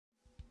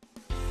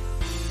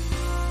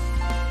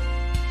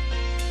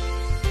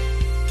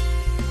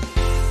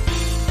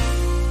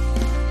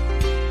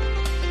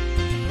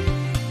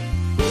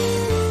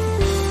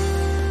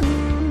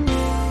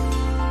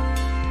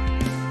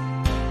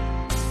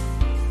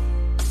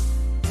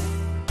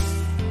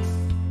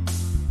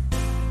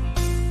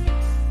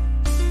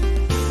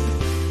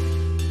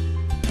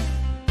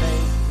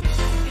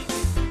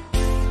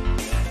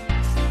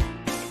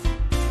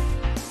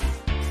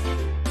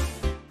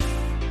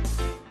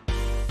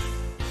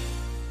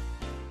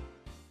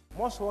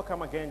Most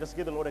welcome again. Just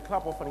give the Lord a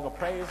clap offering of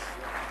praise.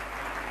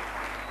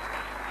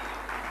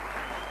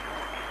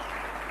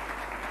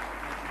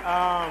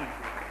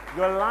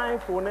 Your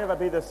life will never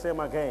be the same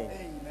again.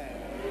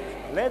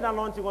 Amen. Let the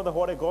anointing of the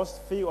Holy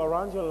Ghost fill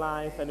around your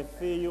life and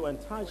fill you and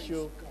touch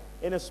you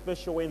in a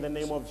special way in the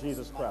name of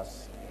Jesus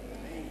Christ.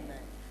 Amen.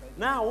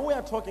 Now, we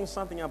are talking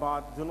something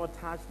about do not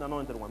touch the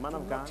anointed one. Man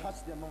of God. Do not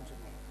touch the anointed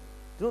one.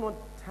 Do not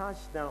touch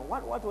the...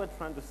 What we're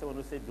trying to say when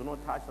we say do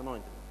not touch the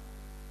anointed one?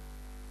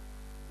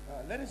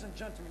 Ladies and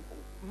gentlemen,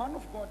 man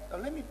of God,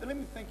 let me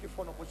thank you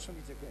for an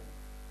opportunity again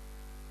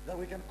that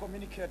we can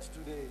communicate to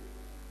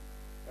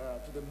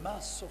the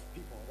mass of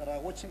people that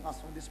are watching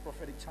us on this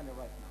prophetic channel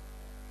right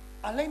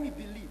now. And let me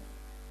believe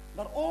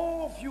that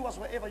all of you, as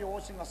wherever you're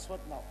watching us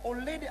right now,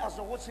 already as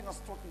you're watching us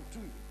talking to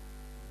you,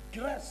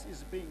 grace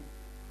is being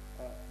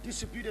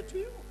distributed to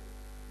you.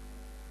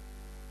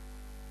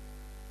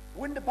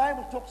 When the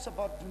Bible talks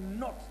about do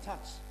not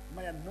touch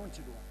my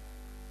anointed one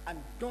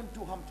and don't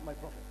do harm to my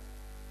prophet,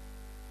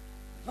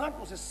 that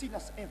was a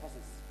serious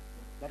emphasis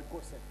that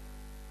God said.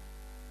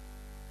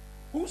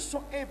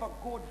 Whosoever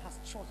God has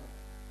chosen,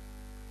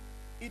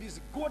 it is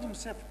God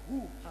himself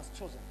who has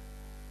chosen.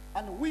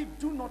 And we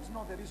do not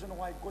know the reason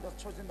why God has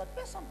chosen that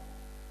person.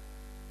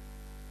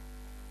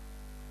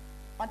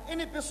 And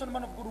any person,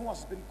 man of God, who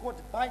has been called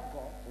by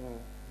God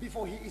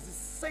before he is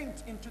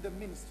sent into the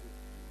ministry,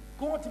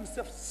 God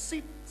himself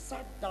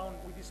sat down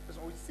with this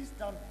person, or he sits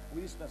down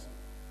with this person.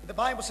 The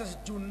Bible says,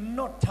 do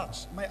not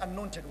touch my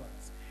anointed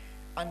ones,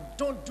 and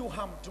don't do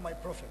harm to my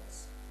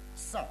prophets.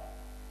 Sir,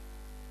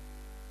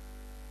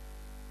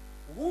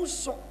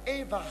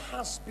 whosoever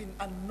has been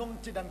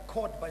anointed and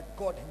called by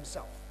God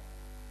himself,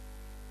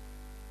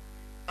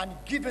 and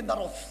given that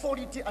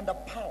authority and the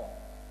power,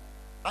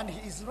 and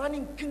he is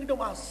running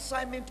kingdom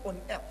assignment on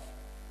earth,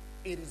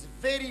 it is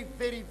very,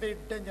 very, very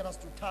dangerous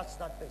to touch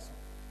that person.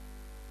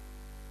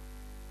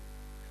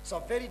 So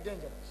very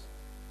dangerous.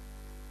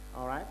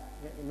 All right.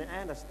 You may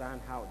understand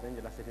how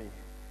dangerous it is.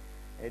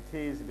 It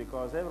is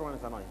because everyone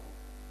is anointed.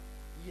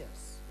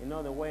 Yes. You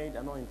know, the word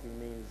anointing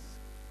means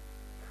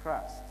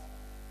Christ.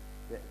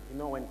 You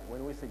know,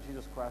 when we say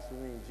Jesus Christ,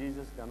 we mean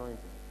Jesus the anointing.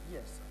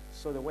 Yes, sir.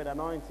 So the word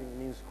anointing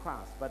means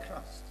Christ. But,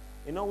 Christ.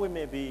 you know, we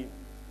may be,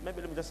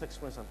 maybe let me just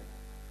explain something.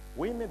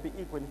 We may be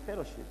equal in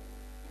fellowship,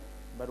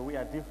 but we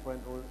are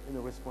different in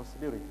the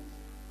responsibilities.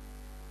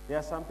 There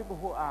are some people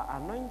who are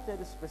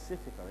anointed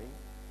specifically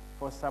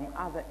for some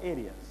other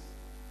areas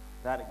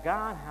that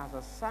God has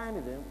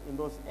assigned them in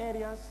those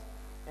areas,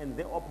 and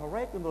they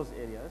operate in those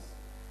areas,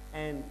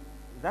 and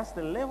that's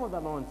the level of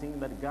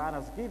anointing that God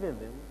has given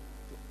them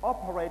to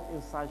operate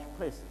in such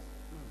places.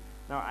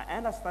 Now, I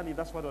understand if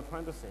that's what you're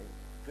trying to say.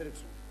 Very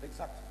true.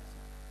 Exactly.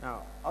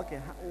 Now, okay,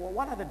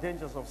 what are the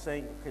dangers of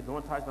saying, okay,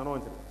 don't touch the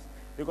anointed ones?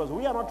 Because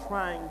we are not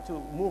trying to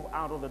move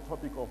out of the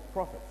topic of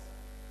prophets.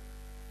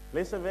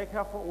 Listen very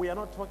careful. We are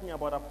not talking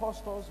about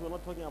apostles. We're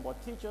not talking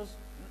about teachers.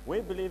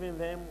 We believe in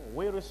them.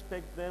 We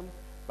respect them.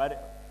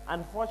 But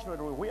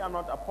unfortunately, we are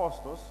not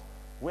apostles.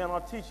 We are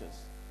not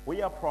teachers.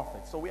 We are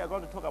prophets. So we are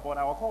going to talk about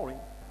our calling.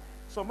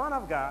 So, man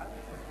of God.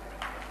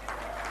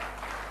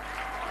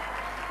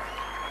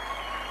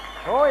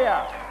 Oh,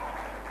 yeah.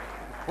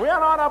 We are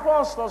not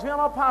apostles. We are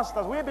not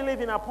pastors. We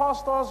believe in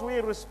apostles. We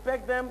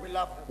respect them. We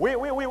love them.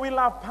 We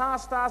love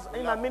pastors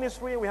in my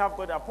ministry. We have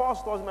got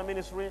apostles in my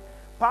ministry.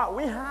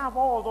 We have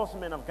all those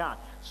men of God.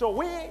 So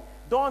we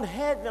don't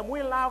hate them.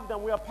 We love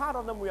them. We are part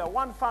of them. We are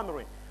one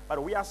family.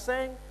 But we are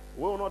saying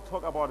we will not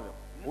talk about them.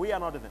 We are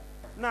not them.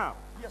 Now,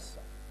 yes,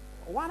 sir.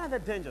 What are the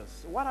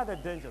dangers? What are the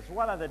dangers?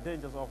 What are the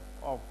dangers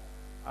of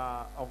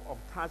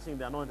touching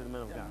the anointed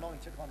man of God? The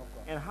anointed man of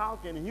God. And how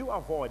can you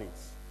avoid it?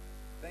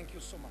 Thank you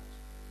so much.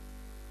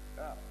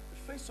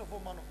 First of all,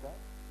 man of God,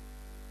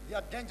 there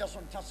are dangers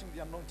on touching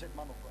the anointed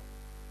man of God.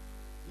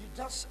 You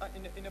just,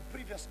 in a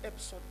previous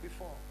episode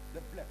before the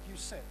black, you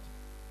said,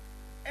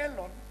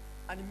 Aaron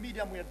and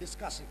Miriam were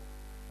discussing.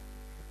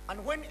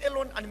 And when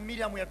Aaron and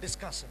Miriam were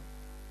discussing,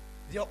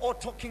 they are all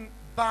talking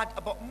bad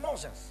about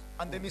Moses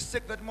and the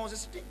mistake that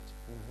Moses did.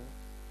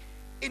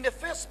 In the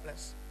first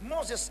place,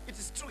 Moses, it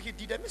is true, he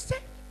did a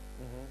mistake.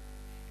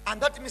 And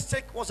that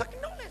mistake was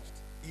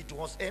acknowledged. It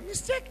was a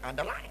mistake,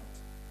 underlined.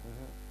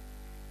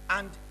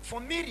 And for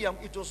Miriam,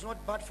 it was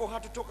not bad for her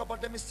to talk about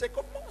the mistake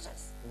of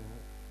Moses.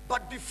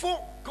 But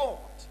before God,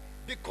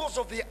 because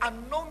of the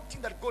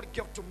anointing that God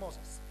gave to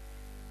Moses,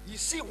 you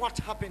see what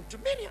happened to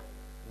Miriam.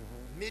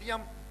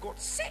 Miriam got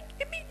sick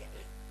immediately.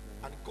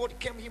 And God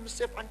came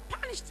himself and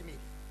punished Miriam.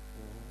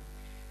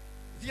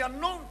 The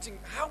anointing,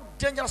 how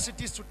dangerous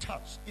it is to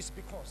touch, is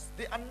because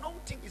the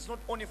anointing is not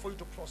only for you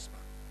to prosper.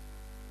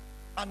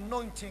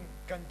 Anointing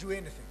can do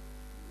anything.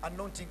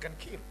 Anointing can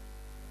kill.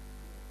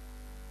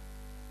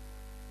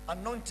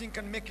 Anointing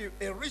can make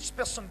a rich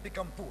person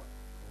become poor.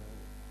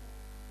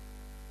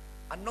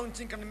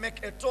 Anointing can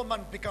make a tall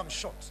man become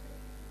short.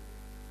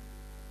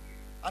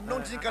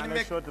 Anointing can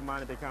make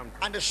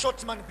a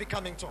short man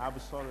becoming tall.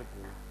 Absolutely.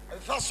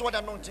 That's what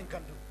anointing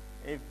can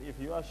do. If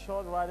you are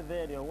short right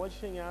there, you're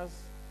watching us,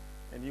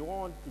 and you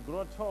want to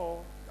grow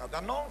tall, The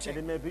anointing. and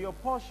it may be your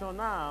portion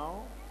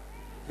now,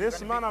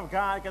 This man of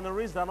God can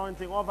release the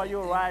anointing over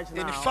you right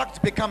now. In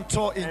fact, become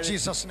tall in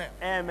Jesus' name.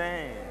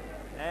 Amen.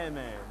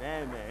 Amen.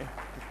 Amen.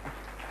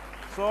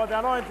 So the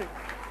anointing.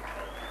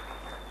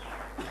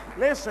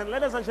 Listen,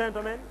 ladies and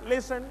gentlemen,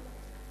 listen.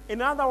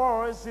 In other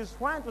words, he's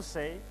trying to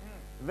say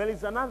there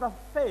is another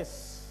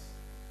face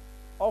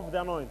of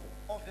the anointing.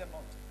 Of the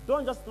anointing.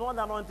 Don't just know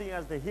the anointing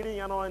as the healing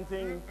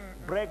anointing,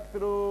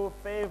 breakthrough,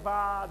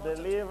 favor,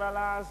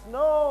 deliverance.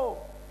 No.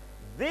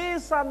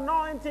 This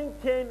anointing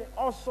can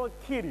also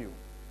kill you.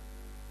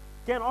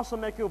 Can also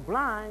make you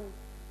blind.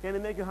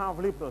 Can make you have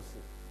leprosy.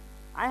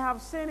 I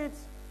have seen it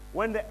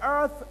when the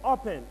earth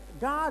opened.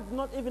 God did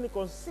not even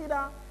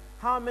consider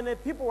how many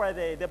people were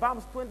there. The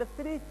Bible says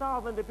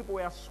 23,000 people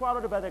were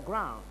swallowed by the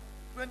ground.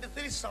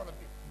 23,000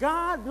 people.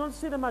 God did not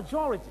see the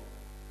majority.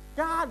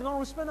 God did not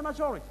respect the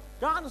majority.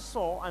 God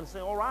saw and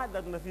said, all right,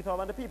 that's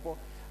 23,000 people.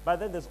 But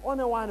then there's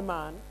only one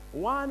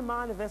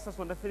man versus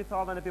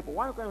 23,000 people.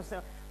 One can say,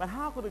 but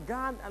how could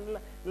God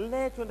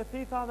let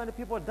 23,000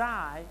 people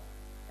die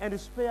and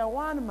spare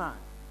one man?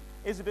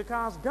 It's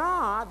because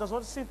God does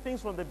not see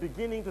things from the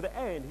beginning to the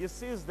end. He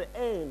sees the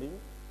ending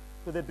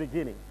to the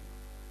beginning.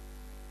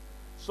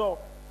 So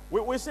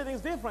we see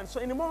things different. So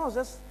in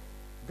Moses,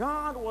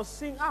 God was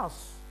seeing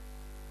us.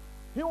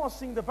 He was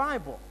seeing the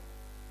Bible.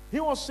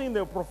 He was seeing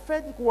the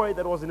prophetic word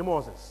that was in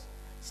Moses.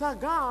 So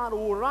God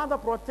would rather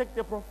protect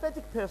the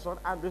prophetic person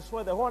and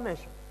destroy the whole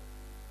nation.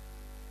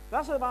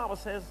 That's what the Bible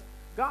says.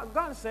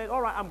 God said,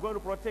 all right, I'm going to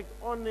protect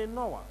only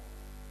Noah.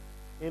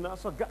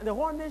 So God, the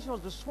whole nation was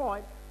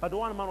destroyed, but the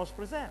one man was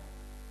preserved.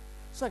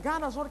 So God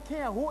does not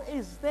care who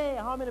is there,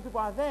 how many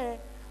people are there,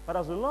 but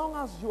as long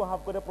as you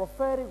have got a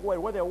prophetic word,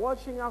 whether you're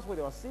watching us,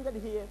 whether you're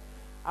seated here,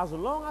 as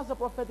long as the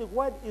prophetic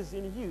word is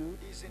in you,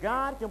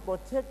 God can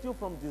protect you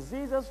from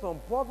diseases,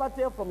 from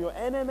poverty, from your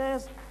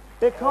enemies,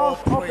 because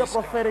of the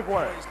prophetic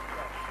word.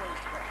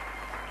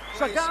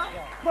 So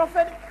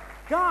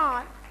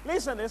God,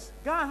 listen to this,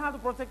 God had to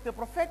protect the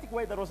prophetic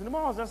word that was in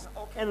Moses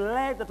and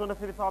let the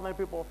 23,000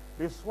 people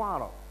be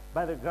swallowed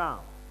by the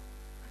ground.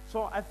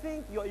 So I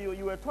think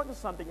you were talking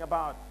something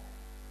about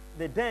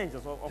the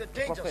dangers of the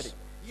prophetic.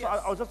 Yes. So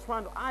I was just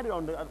trying to add it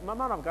on the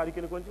man of God. You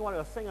can continue what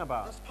you're saying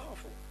about. That's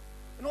powerful.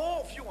 In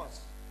all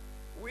viewers,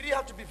 we really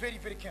have to be very,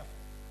 very careful.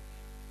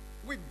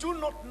 We do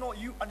not know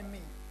you and me.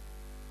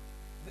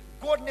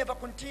 God never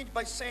continued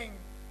by saying,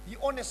 he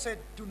only said,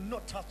 do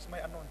not touch my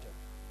anointed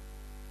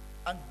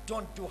and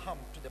don't do harm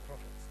to the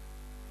prophets.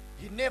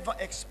 He never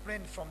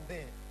explained from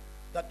there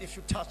that if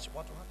you touch,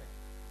 what will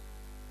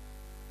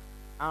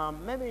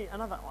happen. Maybe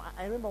another,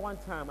 I remember one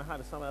time I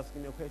had someone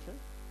asking me a question.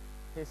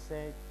 He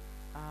said,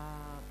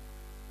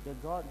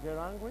 did God get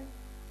angry?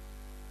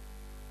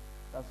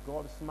 Does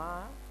God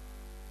smile?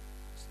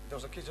 There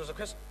was a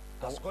question.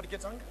 Does God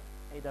get angry?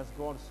 Hey, does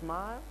God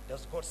smile?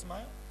 Does God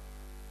smile?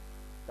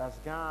 Does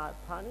God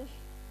punish?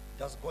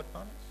 Does God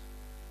punish?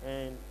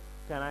 And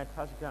can I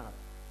touch God?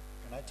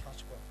 Can I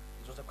touch God?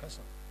 It was a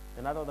question.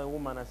 Another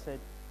woman, I said,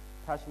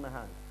 touch my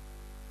hand.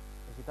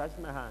 And she touched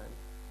my hand.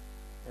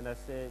 And I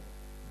said,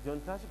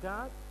 don't touch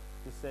God?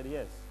 She said,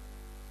 yes.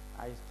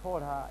 I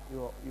told her,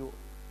 you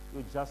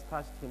just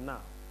touched him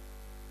now.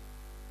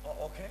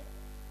 Oh, okay.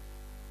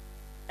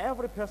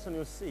 Every person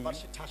you see. But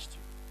she touched you.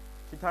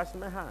 She touched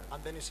my hand.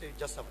 And then you say,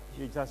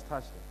 you just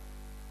touched him.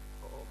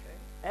 Oh, okay.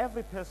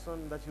 Every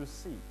person that you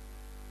see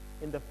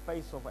in the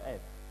face of earth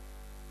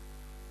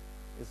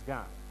is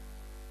God.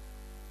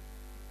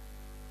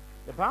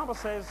 The Bible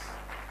says,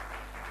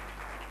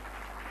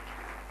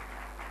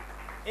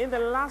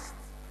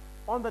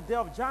 on the day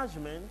of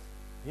judgment,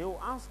 he will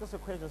ask us a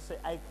question, say,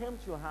 I came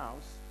to your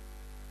house,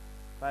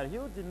 but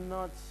you did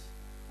not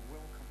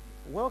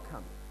welcome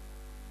me.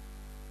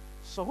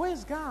 So who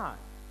is God?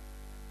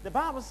 The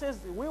Bible says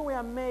we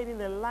were made in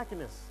the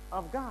likeness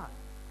of God.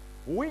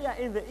 We are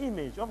in the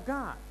image of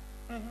God.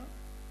 Mm-hmm.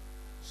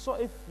 So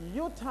if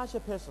you touch a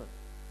person,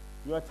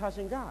 you are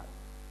touching God.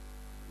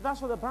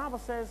 That's what the Bible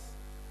says.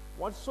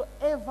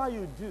 Whatsoever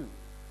you do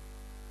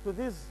to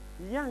these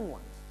young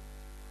ones,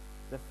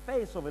 the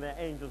face of the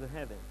angels in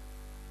heaven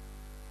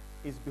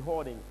is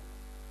beholding.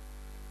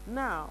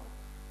 Now,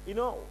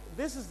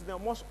 this is the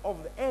most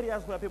of the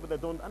areas where people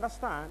that don't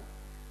understand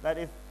that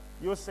if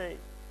you say,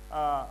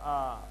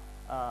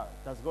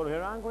 does God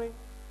get angry?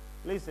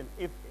 Listen,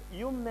 if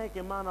you make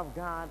a man of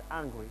God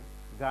angry,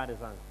 God is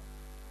angry.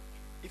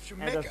 If you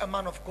make a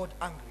man of God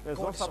angry, there's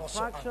God no is also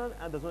subtraction angry.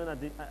 and there's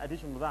no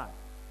addition to that.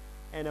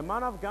 And a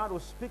man of God will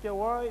speak a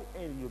word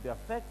and you'll be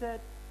affected,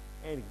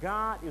 and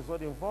God is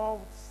not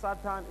involved,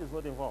 Satan is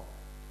not involved.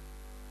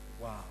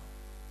 Wow.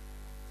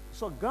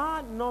 So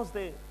God knows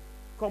the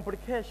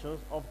complications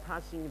of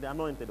touching the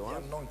anointed ones.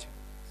 The anointed.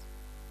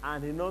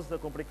 And he knows the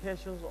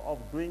complications of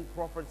doing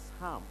prophets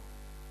harm.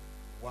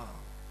 Wow.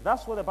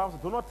 That's what the Bible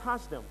says. Do not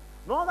touch them.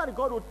 Not that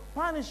God will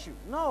punish you.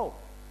 No.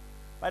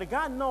 But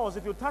God knows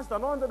if you touch the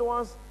anointed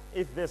ones,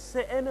 if they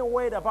say any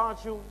word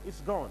about you,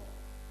 it's gone.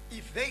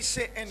 If they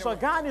say any So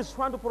God is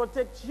trying to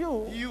protect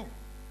you.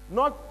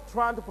 Not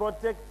trying to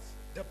protect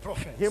the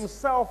prophets.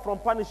 himself from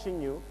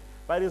punishing you,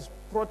 but it's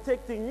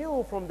protecting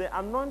you from the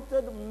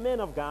anointed men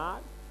of God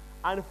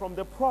and from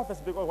the prophets,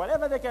 because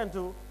whatever they can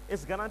do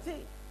is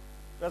guaranteed.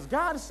 Because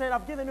God said,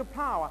 I've given you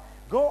power.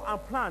 Go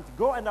and plant,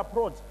 go and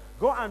approach,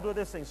 go and do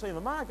this thing. So if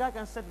a man of God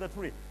can set the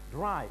tree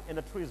dry, and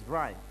the tree is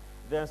drying,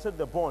 then set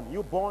the bone.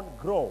 You bone,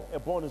 grow. A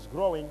bone is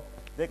growing.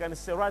 They can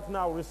say right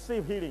now,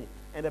 receive healing,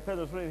 and the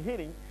person is receiving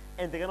healing.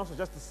 And they can also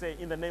just say,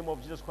 in the name of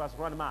Jesus Christ,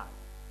 run mad.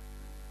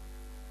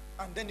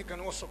 And then you can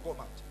also go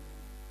mad.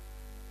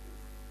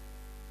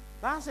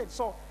 That's it.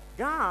 So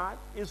God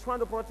is trying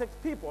to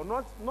protect people,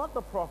 not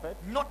the prophet,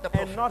 Not the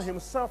prophet. and not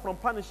himself from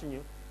punishing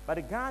you,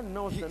 but God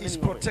knows He the is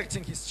meaning of it.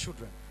 protecting his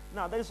children.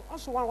 Now, there is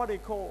also what they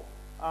call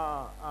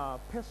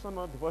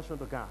personal devotion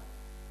to God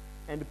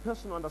and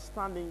personal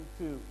understanding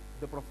to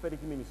the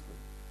prophetic ministry.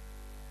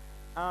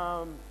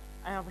 I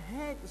have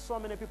heard so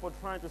many people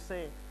trying to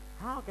say,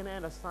 how can I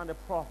understand a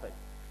prophet?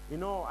 You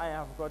know, I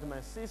have got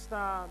my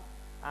sister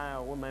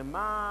with my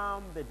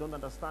mom, they don't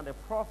understand a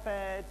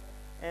prophet.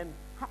 And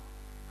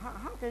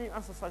how can you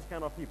answer such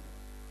kind of people?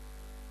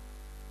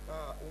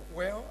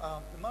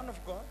 The man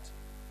of God,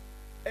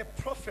 a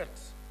prophet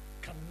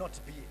cannot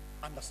be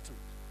understood.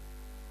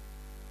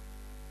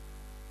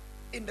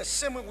 In the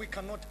same way we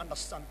cannot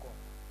understand God.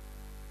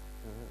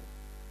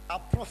 A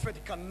prophet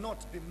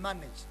cannot be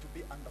managed to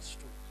be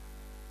understood.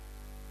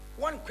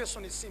 One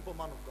question is simple,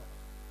 man of God.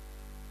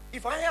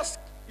 If I ask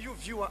you,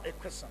 viewer, a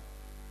question,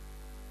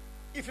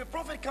 if a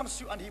prophet comes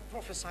to you and he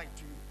prophesied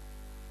to you,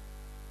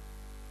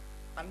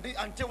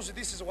 and tells you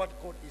this is what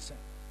God is saying,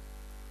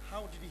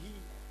 how did he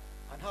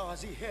and how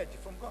has he heard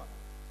from God?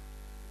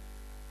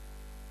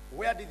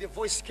 Where did the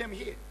voice come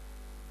here?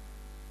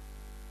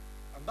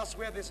 And that's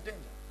where there's danger.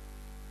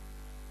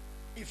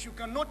 If you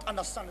cannot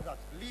understand that,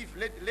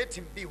 let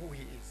him be who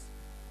he is.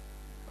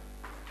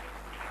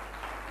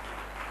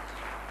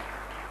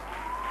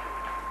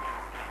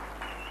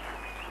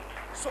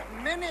 So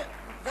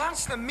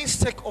that's the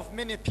mistake of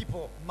many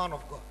people, man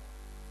of God.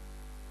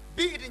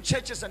 Be it in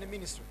churches and in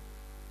ministry.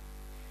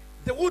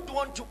 They would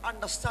want to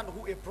understand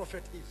who a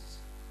prophet is.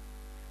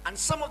 And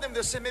some of them,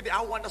 they say, maybe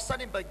I will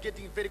understand him by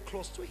getting very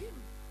close to him.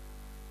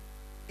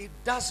 It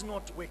does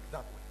not work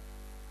that way.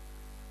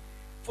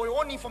 For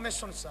your own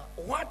information, sir,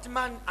 what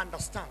man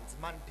understands,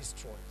 man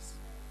destroys.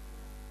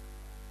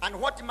 And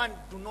what man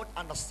do not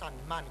understand,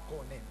 man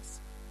condemns.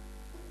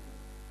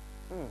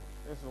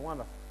 This is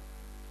wonderful.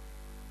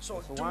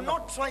 So do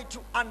not try to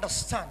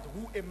understand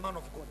who a man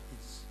of God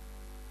is,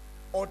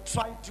 or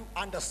try to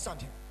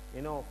understand him.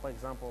 You know, for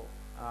example,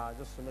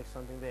 just to make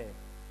something there,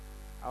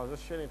 I was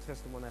just sharing a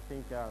testimony, I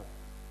think, a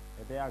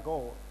day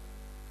ago.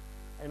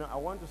 You know, I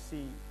want to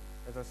see,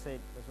 as I said,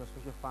 as my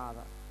spiritual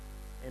father,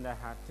 and I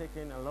had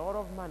taken a lot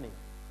of money.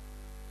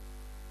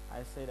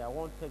 I said, I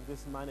won't take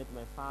this money to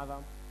my father,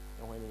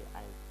 and when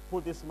I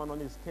put this money on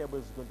his table,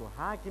 he's going to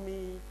hug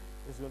me,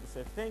 he's going to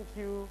say thank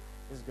you,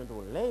 he's going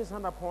to lay his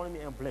hand upon me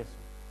and bless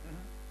me.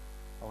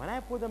 But when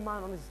I put the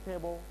man on his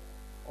table,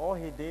 all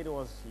he did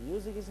was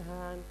using his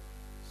hand,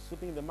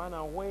 sweeping the man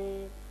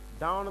away,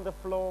 down on the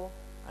floor,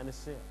 and he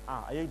said,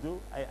 are you good?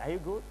 Are you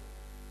good?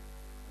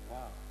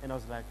 Wow. And I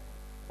was like,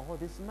 oh,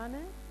 this money?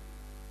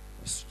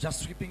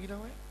 Just sweeping it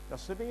away?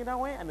 Just sweeping it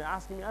away and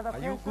asking me other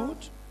questions. Are you good?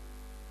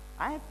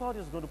 I thought he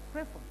was going to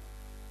pray for me.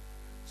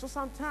 So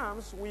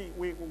sometimes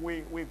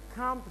we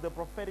come to the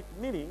prophetic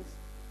meetings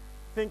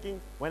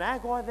thinking, when I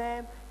go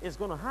there, it's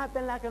going to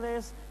happen like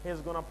this. He's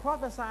going to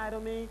prophesy to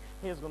me.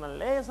 He's going to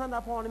lay his hand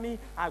upon me.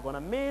 I'm going to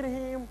meet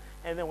him.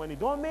 And then when you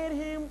don't meet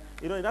him,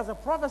 you know, he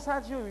doesn't prophesy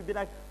to you. You'll be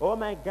like, oh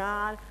my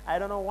God, I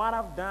don't know what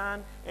I've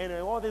done. And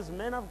all these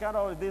men of God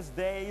of these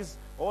days,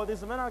 all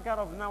these men of God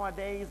of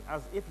nowadays,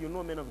 as if you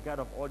know men of God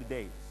of all the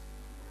days.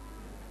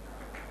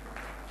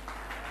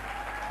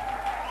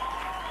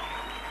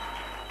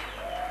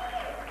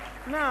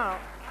 Now,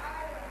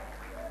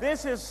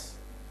 this is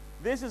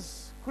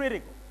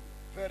critical.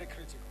 Very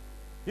critical.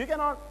 You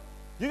cannot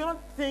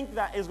think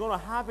that it's going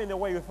to happen the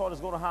way you thought it's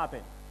going to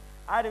happen.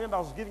 I remember I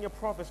was giving a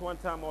prophecy one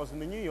time. I was in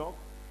New York,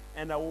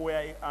 and we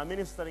were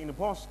ministering in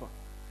Boston.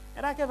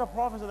 And I gave a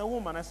prophecy to the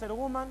woman. I said,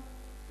 woman,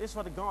 this is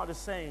what God is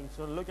saying.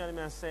 So look at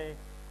me and say,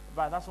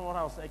 but that's not what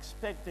I was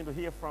expecting to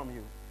hear from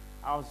you.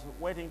 I was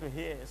waiting to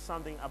hear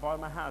something about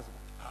my husband.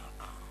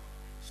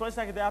 So it's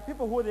like there are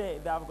people who they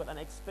have got an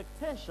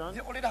expectation. They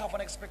already have an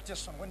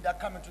expectation when they are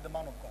coming to the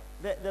man of God.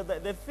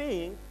 The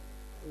thing,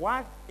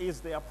 what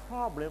is their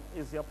problem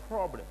is their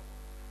problem.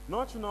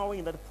 Not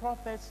knowing that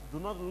prophets do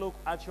not look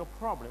at your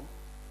problem.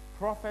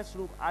 Prophets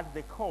look at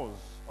the cause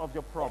of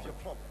your problem.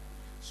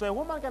 So a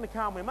woman can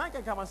come, a man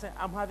can come and say,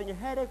 I'm having a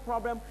headache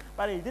problem,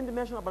 but he didn't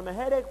mention about my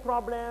headache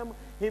problem.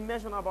 He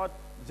mentioned about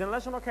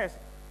generational curse.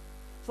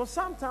 So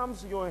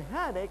sometimes your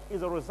headache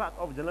is a result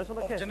of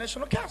generational curse.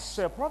 Generational curse.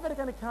 So a prophet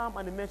can come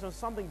and mention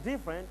something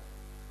different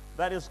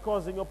that is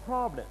causing your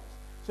problems.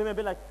 So you may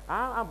be like,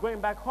 I'm going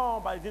back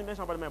home, but I didn't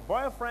mention about my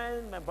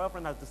boyfriend. My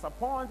boyfriend has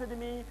disappointed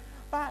me.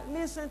 But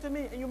listen to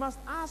me, and you must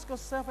ask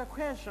yourself a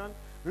question.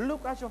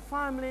 Look at your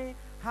family.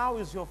 How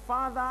is your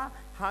father?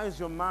 How is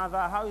your mother?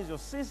 How is your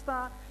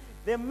sister?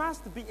 There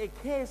must be a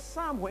case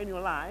somewhere in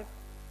your life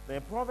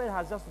The prophet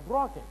has just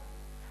broken.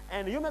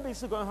 And you may be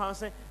still going home and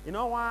say, you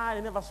know what,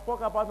 he never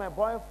spoke about my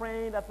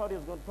boyfriend. I thought he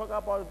was going to talk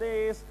about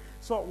this.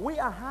 So we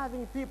are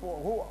having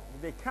people who,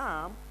 they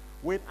come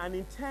with an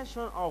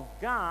intention of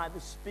God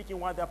speaking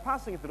what they're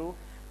passing through,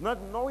 not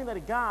knowing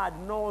that God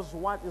knows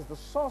what is the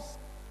source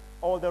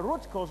or the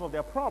root cause of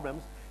their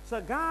problems.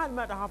 So God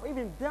might have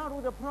even dealt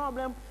with the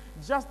problem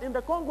just in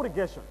the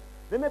congregation.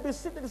 They may be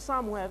sitting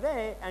somewhere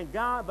there, and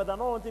God, but the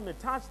anointing may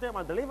touch them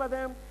and deliver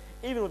them,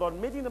 even without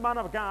meeting the man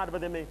of God,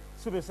 but they may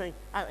still be saying,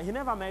 he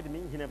never met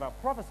me, he never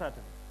prophesied to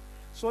me.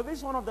 So this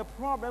is one of the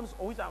problems,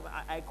 which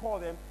I call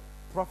them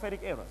prophetic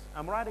errors.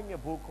 I'm writing a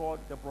book called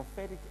The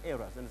Prophetic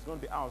Errors, and it's going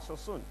to be out so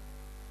soon.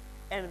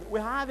 And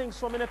we're having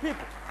so many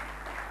people.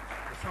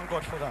 We thank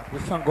God for that. We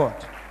thank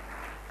God.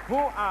 Who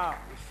are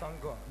We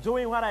thank God.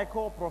 doing what I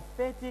call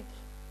prophetic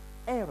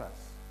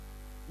errors.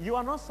 You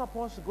are not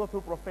supposed to go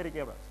through prophetic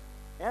errors.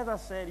 As I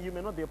said, you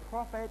may not be a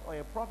prophet or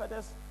a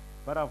prophetess,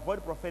 but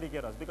avoid prophetic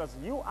errors, because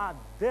you are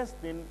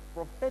destined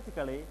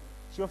prophetically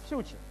to your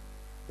future.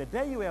 The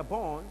day you were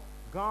born,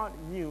 God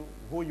knew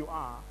who you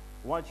are,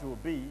 what you will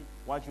be,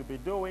 what you'll be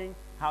doing,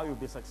 how you'll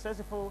be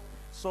successful.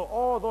 So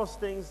all those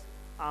things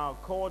are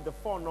called the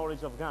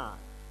foreknowledge of God.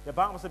 The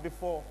Bible said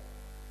before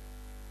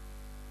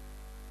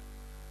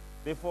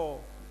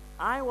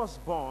I was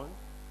born,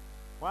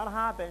 what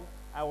happened?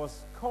 I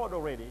was called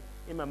already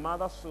in my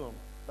mother's womb.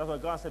 That's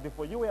what God said.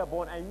 Before you were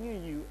born, I knew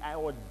you, I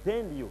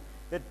ordained you.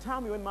 The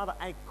time you were mother,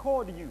 I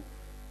called you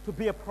to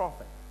be a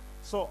prophet.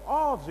 So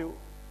all of you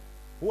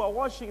who are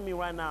watching me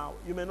right now,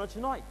 you may not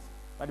know it,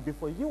 but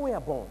before you were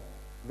born,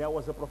 there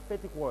was a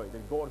prophetic word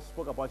that God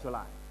spoke about your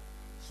life.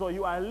 So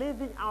you are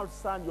living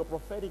outside your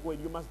prophetic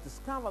word. You must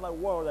discover that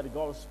word that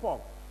God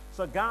spoke.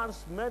 So God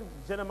met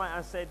Jeremiah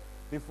and said,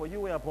 before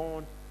you were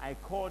born, I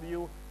called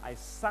you, I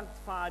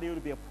sanctified you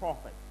to be a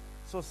prophet.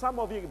 So some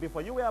of you,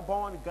 before you were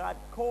born, God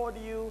called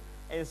you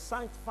and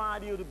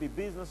sanctified you to be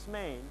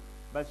businessmen,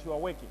 but you are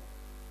working.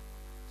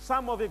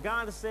 Some of you,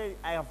 God said,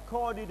 I have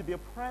called you to be a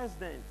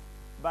president,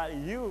 but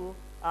you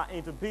are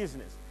into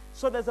business.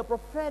 So there's a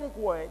prophetic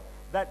word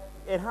that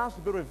it has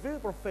to be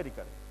revealed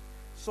prophetically.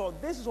 So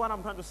this is what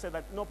I'm trying to say,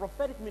 that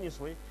prophetic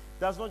ministry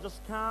does not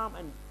just come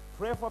and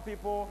pray for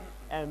people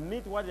and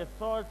meet what they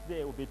thought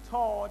they would be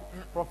taught.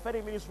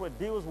 Prophetic ministry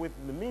deals with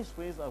the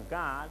mysteries of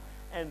God,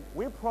 and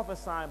we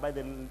prophesy by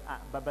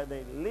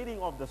the leading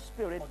of the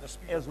Spirit,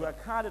 as we are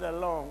carried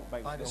along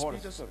by the Holy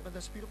Spirit. By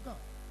the Spirit of God.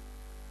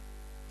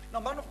 Now,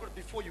 man of God,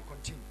 before you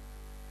continue,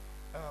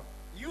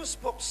 you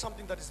spoke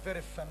something that is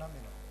very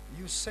phenomenal.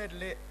 You said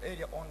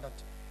earlier on that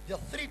there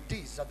are 3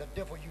 Ds that the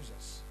devil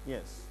uses.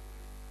 Yes.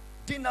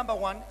 D number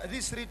 1,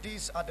 these 3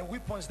 Ds are the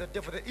weapons the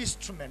devil, the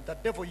instrument the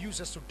devil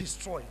uses to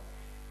destroy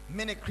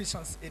many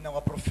Christians in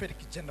our prophetic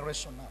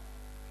generation now.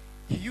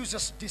 He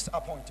uses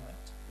disappointment.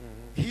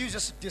 Mm-hmm. He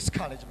uses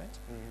discouragement.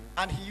 Mm-hmm.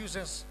 And he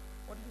uses,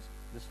 what is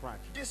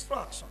it?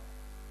 Distraction.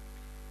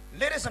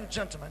 Ladies and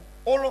gentlemen,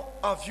 all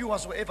our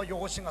viewers, wherever you're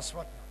watching us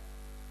right now,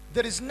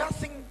 there is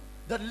nothing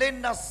that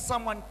renders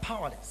someone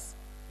powerless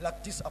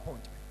like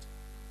disappointment.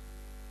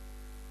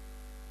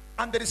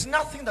 And there is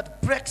nothing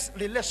that breaks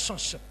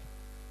relationship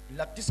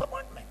like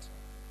disappointment.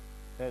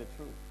 Very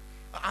true.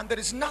 And there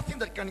is nothing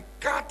that can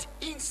cut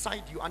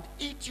inside you and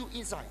eat you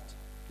inside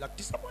like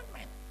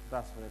disappointment.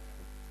 That's very true.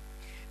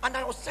 And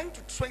I was trying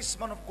to trace,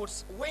 man of God,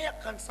 where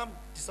can some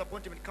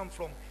disappointment come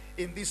from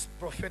in this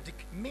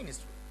prophetic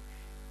ministry?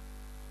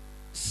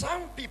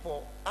 Some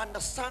people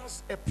understand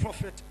a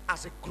prophet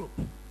as a group,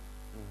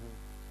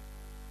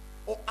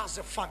 or as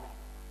a family.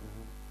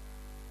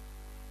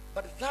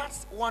 But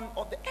that's one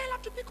of the errors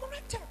to be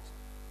corrected.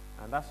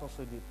 And that's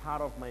also the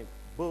part of my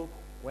book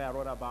where I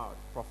wrote about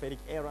prophetic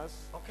errors,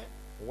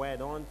 where I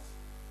don't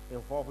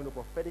involve in the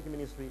prophetic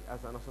ministry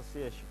as an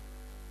association.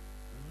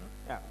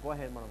 Yeah, go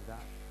ahead, man of God.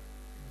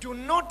 Do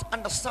not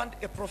understand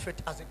a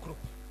prophet as a group.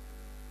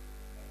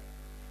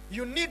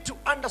 You need to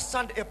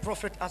understand a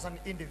prophet as an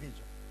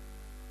individual.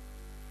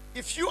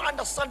 If you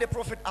understand a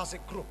prophet as a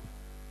group,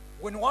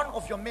 when one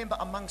of your members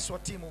amongst your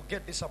team will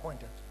get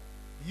disappointed,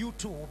 you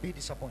too will be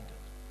disappointed.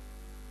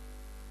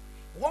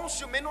 Once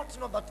you may not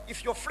know that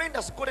if your friend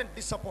has gotten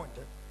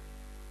disappointed,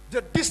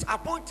 the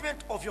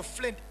disappointment of your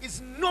friend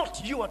is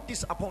not your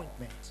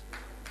disappointment.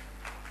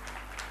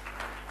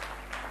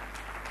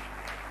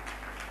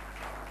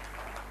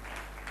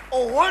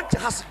 Or what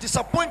has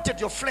disappointed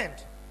your friend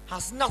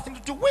has nothing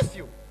to do with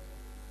you.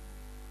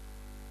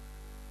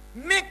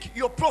 Make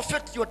your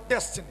prophet your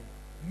destiny.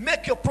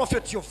 Make your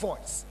prophet your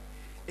voice.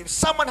 If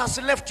someone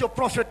has left your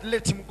prophet,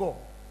 let him go.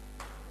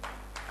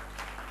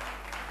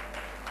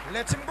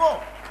 Let him go.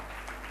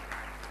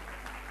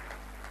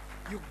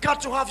 You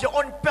got to have your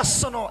own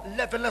personal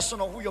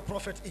revelation of who your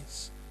prophet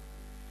is.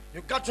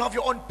 You got to have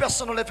your own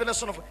personal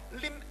revelation of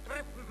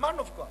man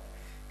of God.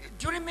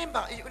 Do you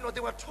remember?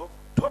 There were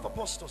 12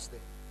 apostles there.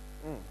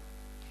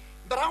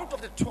 But out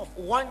of the 12,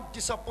 one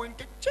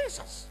disappointed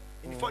Jesus.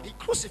 In fact, he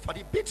crucified,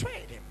 he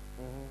betrayed him.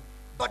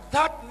 But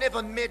that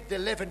never made the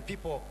 11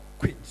 people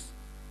quit.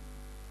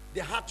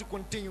 They had to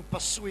continue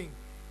pursuing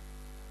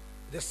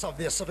their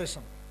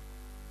salvation.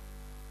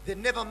 They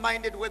never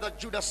minded whether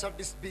Judas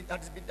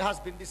has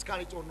been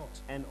discouraged or not.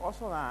 And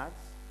also that,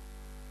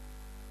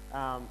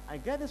 I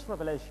get this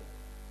revelation.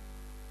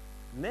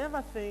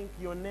 Never think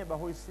your neighbor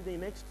who is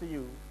sitting next to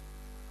you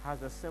has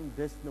the same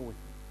destiny with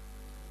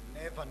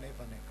you. Never,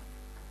 never, never.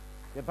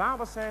 The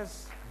Bible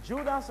says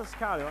Judas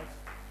Iscariot,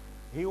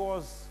 he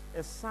was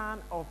a son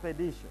of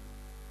perdition.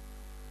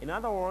 In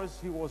other words,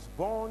 he was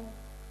born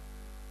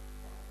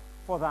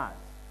for that.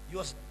 He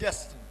was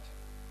destined.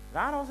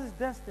 That was his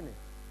destiny.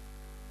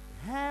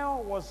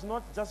 Hell was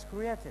not just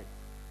created.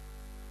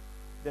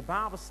 The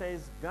Bible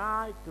says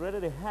God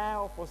created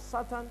hell for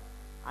Satan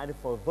and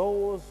for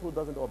those who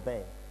doesn't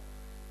obey.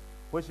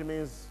 Which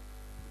means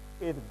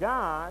if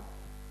God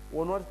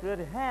will not create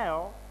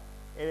hell,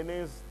 it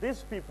means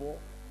these people,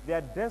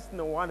 their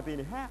destiny won't be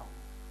in hell.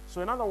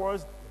 So in other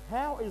words,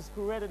 hell is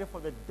created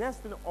for the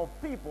destiny of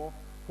people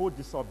who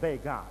disobey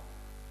God.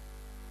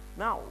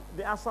 Now,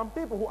 there are some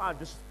people who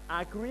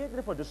are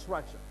created for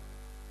destruction.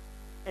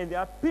 And there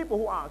are people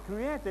who are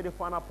created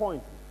for an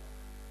appointment.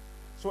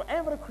 So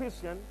every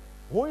Christian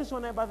who is your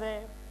neighbor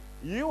there,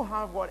 you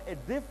have got a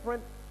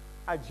different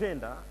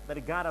agenda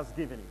that God has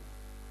given you.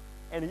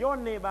 And your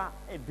neighbor,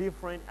 a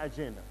different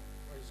agenda.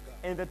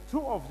 And the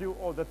two of you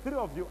or the three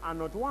of you are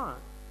not one.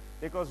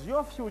 Because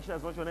your future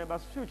is not your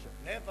neighbor's future.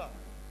 Never.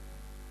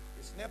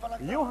 It's never like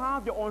that. You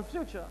have your own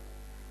future,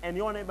 and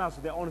your neighbor has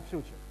their own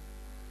future.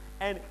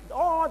 And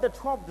all the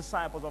 12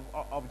 disciples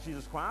of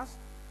Jesus Christ,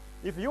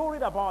 if you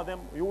read about them,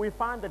 you will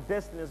find the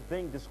destinies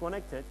being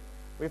disconnected.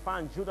 We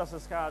find Judas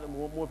Iscariot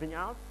moving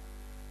out,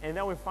 and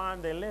then we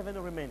find the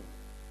 11 remaining.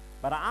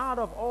 But out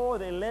of all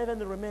the 11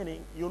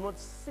 remaining, you will not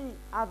see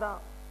other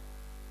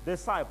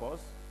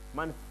disciples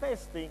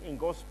manifesting in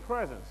God's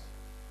presence.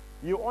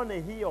 You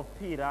only hear of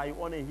Peter, you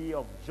only hear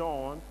of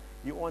John,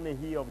 you only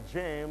hear of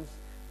James,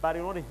 but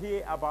you don't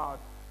hear about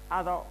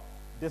other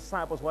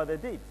disciples, what they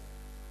did.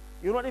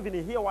 You don't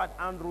even hear what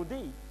Andrew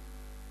did.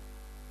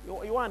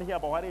 You won't hear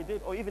about what he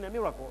did, or even a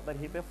miracle that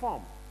he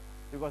performed,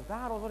 because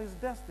that was not his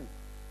destiny.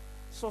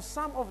 So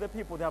some of the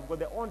people, they have got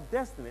their own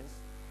destinies,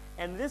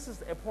 and this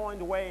is a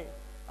point where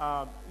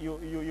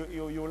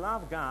you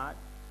love God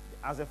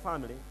as a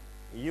family.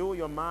 You,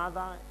 your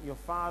mother, your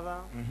father,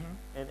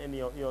 and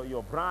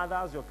your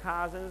brothers, your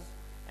cousins,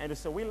 and you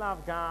say, we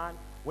love God.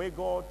 We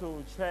go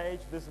to church,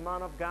 this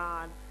man of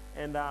God,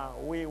 and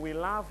we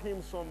love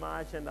him so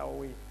much, and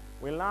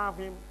we love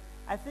him.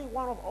 I think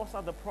one of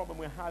also the problem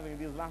we're having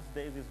these last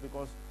days is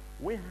because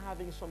we're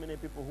having so many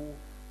people who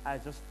are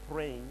just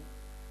praying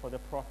for the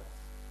prophets,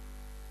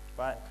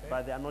 but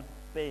they are not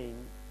paying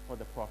for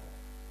the prophet.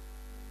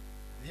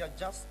 They are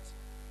just,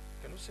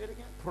 can you say it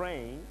again?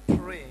 Praying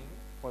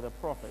for the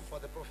prophet. For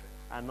the prophet.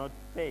 And not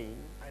paying.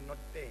 And not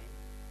paying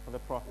for the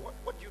prophet.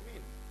 What do you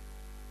mean?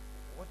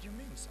 What do you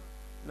mean, sir?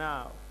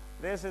 Now,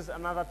 this is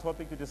another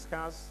topic to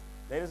discuss.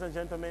 Ladies and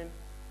gentlemen,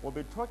 we'll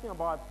be talking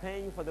about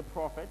paying for the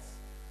prophets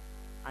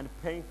and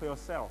paying for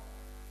yourself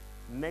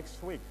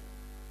next week.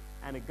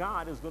 And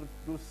God is going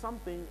to do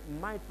something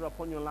mighty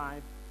upon your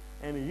life,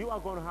 and you are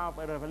going to have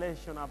a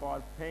revelation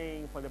about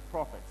paying for the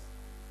prophets.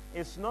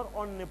 It's not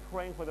only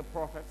praying for the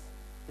prophets,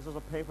 it's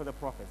also paying for the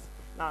prophets.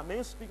 Now, may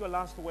you speak your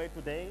last word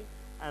today,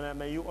 and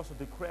may you also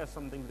declare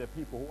something to the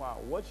people who are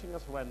watching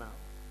us right now.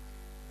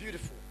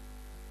 Beautiful.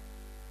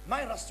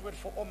 My last word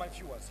for all my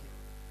viewers here.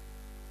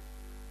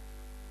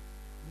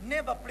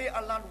 Never play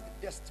along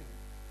with destiny.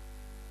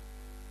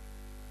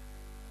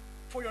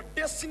 For your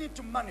destiny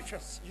to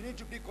manifest, you need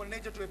to be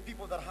connected to a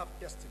people that have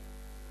destiny.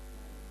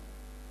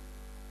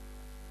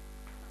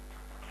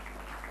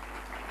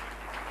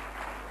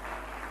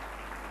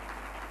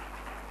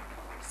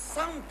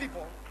 Some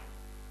people,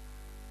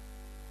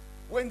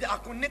 when they are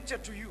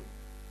connected to you,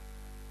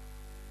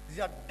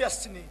 they are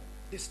destiny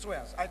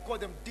destroyers. I call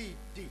them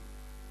DD.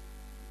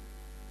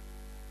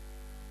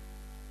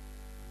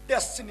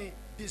 Destiny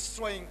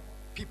destroying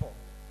people.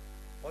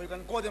 Or you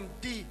can call them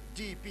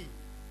DDP.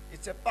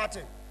 It's a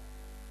party.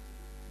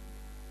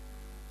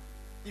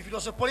 If it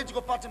was a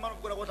political party, man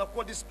of God, I would have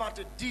called this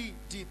party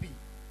DDP.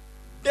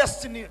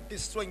 Destiny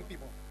destroying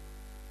people.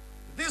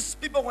 These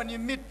people, when you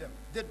meet them,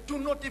 they do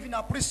not even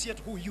appreciate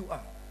who you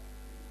are.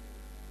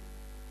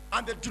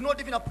 And they do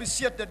not even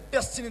appreciate the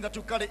destiny that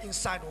you carry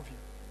inside of you.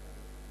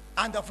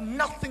 And have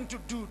nothing to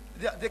do,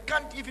 they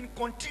can't even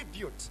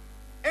contribute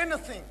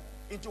anything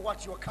into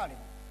what you are carrying.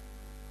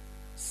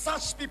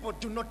 Such people,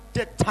 do not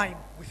take time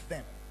with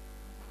them.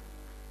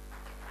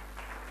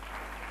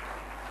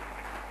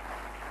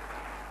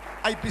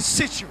 I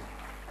beseech you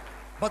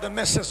by the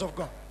message of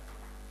God.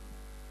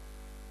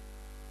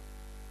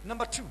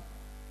 Number two,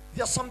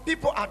 there are some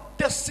people are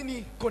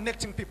destiny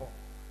connecting people.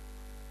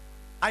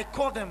 I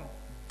call them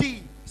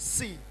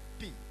DCP,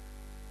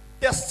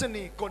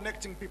 destiny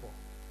connecting people.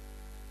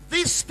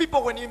 These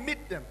people, when you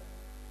meet them,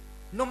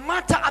 no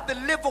matter at the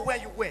level where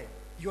you were,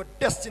 your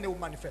destiny will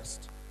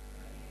manifest.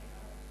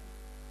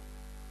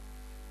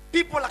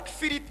 People like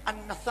Philip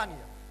and Nathaniel.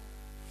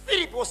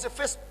 Philip was the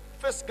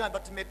first guy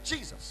that met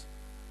Jesus.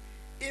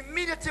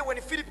 Immediately when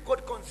Philip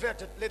got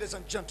converted, ladies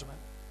and gentlemen,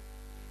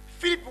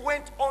 Philip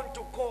went on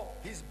to call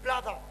his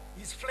brother,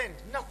 his friend,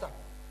 Nathan.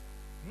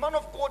 Man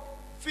of God,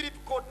 Philip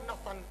called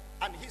Nathan,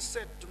 and he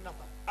said to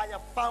Nathan, I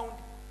have found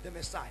the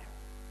Messiah.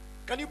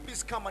 Can you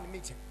please come and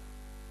meet him?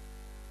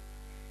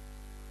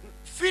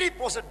 Philip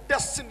was a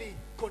destiny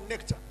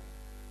connector.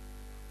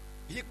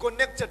 He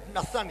connected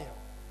Nathaniel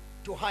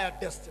to higher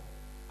destiny.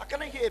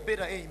 Can I hear a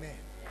better amen?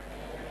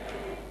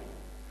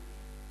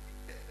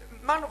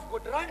 Man of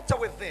God, right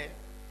away there,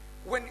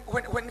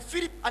 when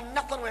Philip and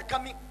Nathan were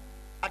coming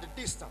at a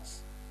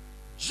distance,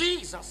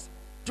 Jesus,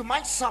 to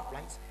my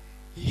surprise,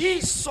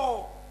 he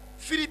saw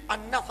Philip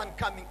and Nathan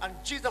coming, and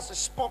Jesus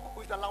spoke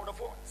with a louder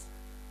voice.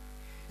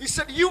 He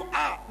said, you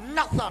are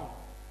Nathan.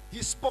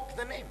 He spoke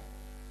the name.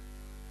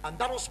 And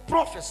that was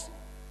prophecy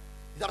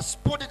that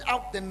spotted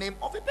out the name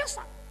of a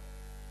person.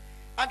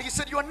 And he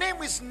said, your name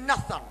is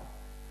Nathan,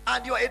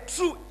 and you are a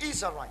true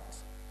Israelite.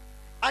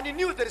 And he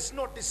knew there is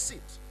no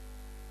deceit.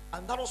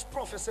 And that was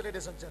prophecy,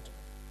 ladies and gentlemen.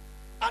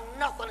 And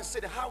Nathan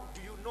said, how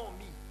do you know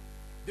me?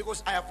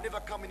 Because I have never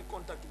come in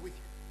contact with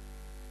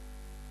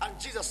you. And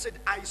Jesus said,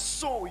 I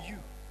saw you.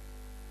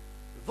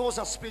 Those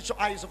are spiritual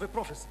eyes of a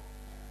prophecy.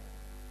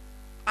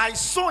 I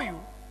saw you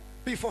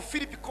before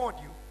Philip called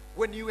you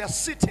when you were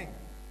sitting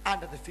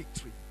under the fig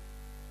tree.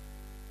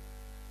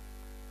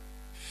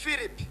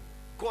 Philip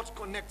got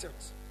connected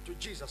to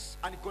Jesus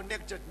and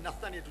connected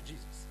Nathaniel to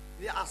Jesus.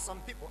 There are some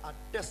people are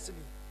destiny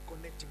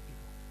connecting people.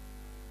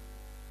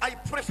 I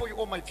pray for you,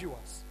 all my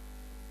viewers,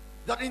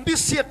 that in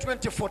this year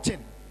 2014,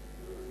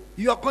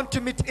 you are going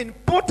to meet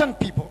important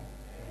people.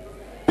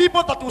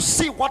 People that will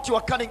see what you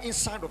are carrying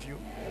inside of you,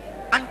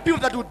 and people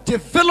that will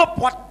develop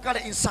what you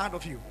carry inside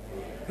of you.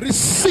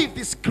 Receive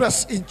this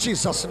grace in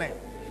Jesus' name.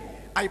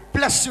 I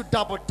bless you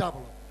double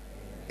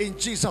in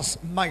Jesus'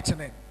 mighty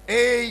name.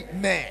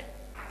 Amen.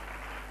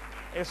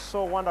 It's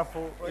so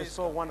wonderful. Praise It's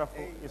so God.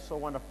 wonderful. Amen. It's so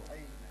wonderful.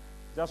 Amen.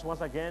 Just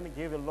once again,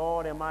 give the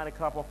Lord a mighty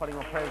clap of offering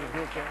of praise and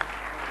beauty.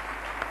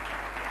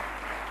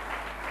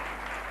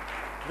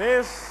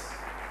 This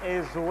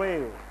is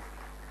real.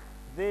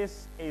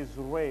 This is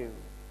real.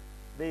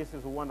 This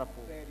is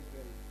wonderful. Very,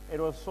 very. It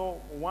was so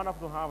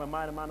wonderful to have a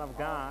mighty man of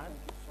God Thank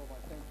you so much.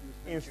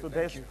 Thank you. in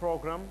today's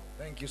program.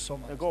 Thank you so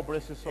much. And God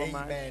bless you so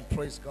much. Amen.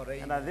 Praise God.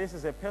 Amen. And this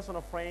is a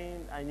personal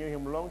friend. I knew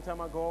him a long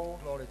time ago.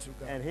 Glory to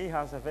God. And he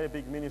has a very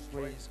big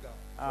ministry. Praise God.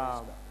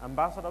 Praise God.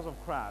 Ambassadors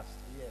of Christ.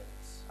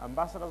 Yes.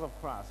 Ambassadors of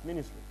Christ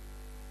ministry.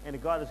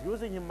 And God is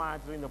using him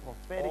mightily in the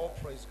prophetic. Oh,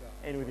 praise God.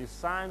 And with his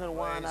signs and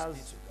Praise be wonders.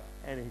 to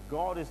God. And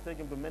God is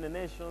taking him to many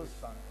nations.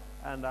 We thank God.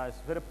 And it's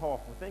very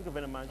powerful. Thank you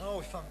very much. Oh,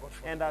 we thank God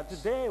for And this.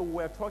 today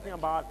we're talking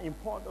about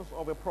importance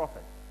of a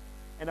prophet.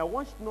 And I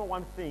want you to know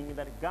one thing,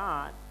 that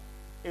God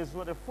is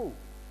not a fool.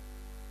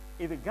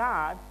 If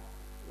God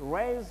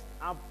raised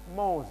up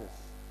Moses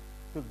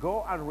to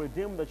go and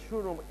redeem the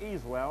children of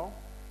Israel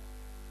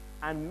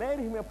and made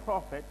him a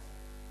prophet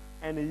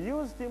and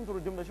used him to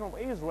redeem the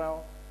children of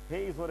Israel, he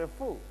is not a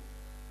fool.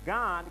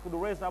 God could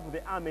raise up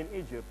the army in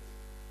Egypt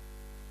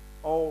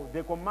or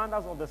the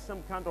commanders of the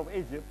same country of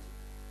Egypt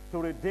to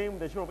redeem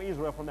the children of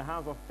Israel from the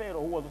hands of Pharaoh,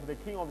 who was the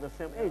king of the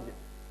same Egypt.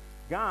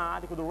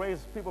 God could raise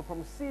people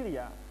from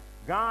Syria.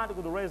 God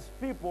could raise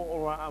people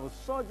or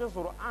soldiers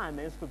or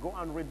armies to go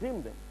and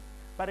redeem them.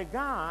 But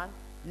God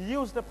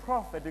used the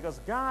prophet because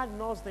God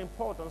knows the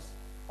importance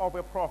of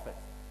a prophet.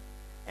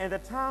 And the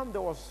time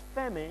there was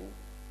famine,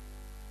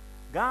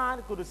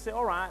 God could say,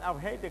 all right, I've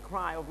heard the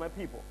cry of my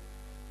people.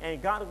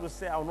 And God could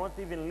say, I'll not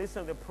even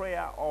listen to the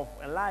prayer of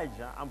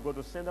Elijah. I'm going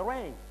to send the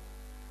rain.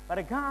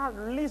 But God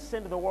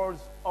listened to the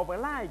words of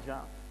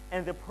Elijah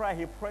and the prayer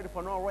he prayed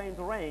for no rain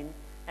to rain,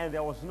 and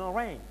there was no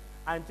rain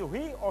until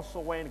he also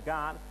went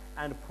God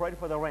and prayed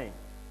for the rain.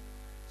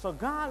 So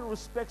God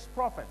respects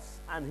prophets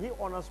and he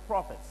honors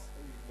prophets.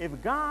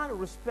 If God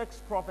respects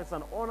prophets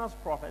and honors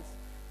prophets,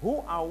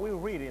 who are we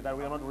really that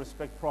we are not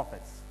respect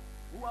prophets?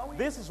 Who are we?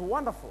 This is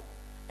wonderful.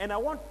 And I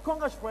want to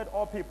congratulate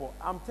all people.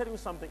 I'm telling you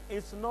something.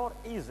 It's not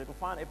easy to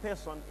find a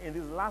person in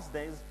these last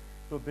days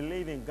to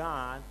believe in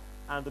God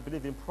and to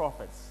believe in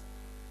prophets.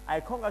 I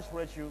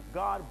congratulate you.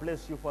 God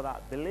bless you for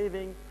that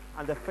believing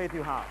and the faith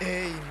you have.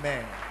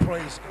 Amen.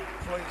 Praise God.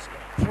 Praise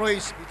God.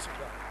 Praise be to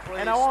God. Praise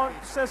And I want be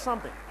to to say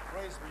something. God.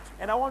 Praise be to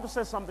God. And I want to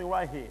say something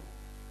right here.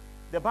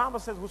 The Bible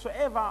says,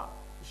 whosoever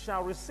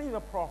shall receive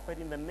a prophet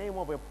in the name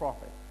of a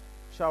prophet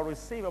shall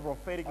receive a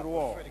prophetic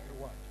reward. Prophetic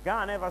reward.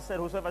 God never said,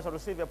 whosoever shall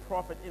receive a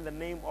prophet in the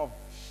name of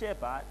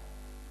shepherd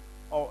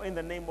or in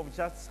the name of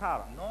just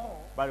Sarah. No.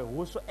 But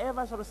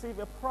whosoever shall receive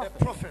a A prophet,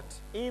 prophet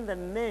in the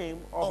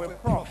name of, of a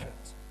prophet.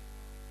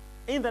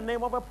 In the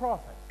name of a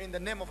prophet. In the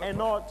name of a And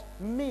prophet.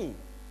 not me,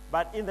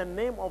 but in the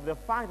name of the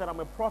fact that I'm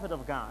a prophet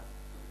of God.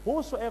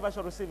 Whosoever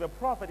shall receive a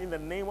prophet in the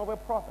name of a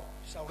prophet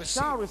shall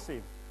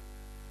receive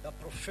the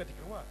prophetic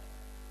reward.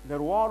 the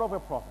reward of a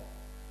prophet.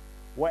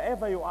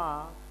 Wherever you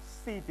are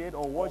seated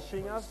or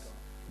watching us,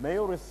 may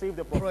you receive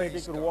the prophetic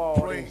Praise God. reward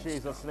in Praise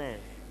Jesus' God. name.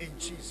 In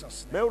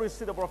Jesus' May name. you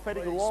receive the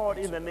prophetic Praise reward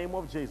be in to the God. name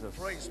of Jesus.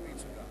 Praise be to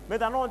God. May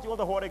the anointing of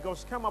the Holy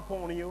Ghost come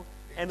upon you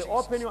and Jesus'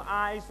 open your name.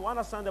 eyes to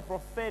understand the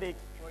prophetic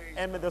Praise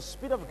And may the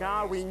Spirit of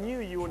God renew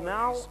you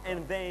now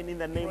and then in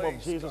the name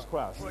of Jesus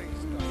Christ.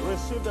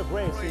 Receive the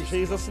grace in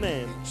Jesus'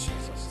 name.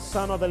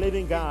 Son of the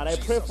living God, I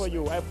pray for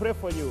you. I pray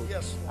for you.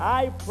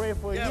 I pray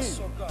for you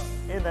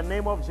in the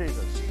name of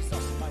Jesus.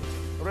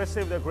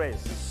 Receive the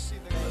grace.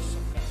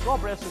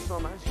 God bless you so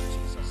much.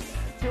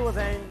 Until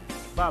then,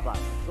 bye-bye.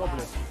 God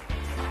bless you.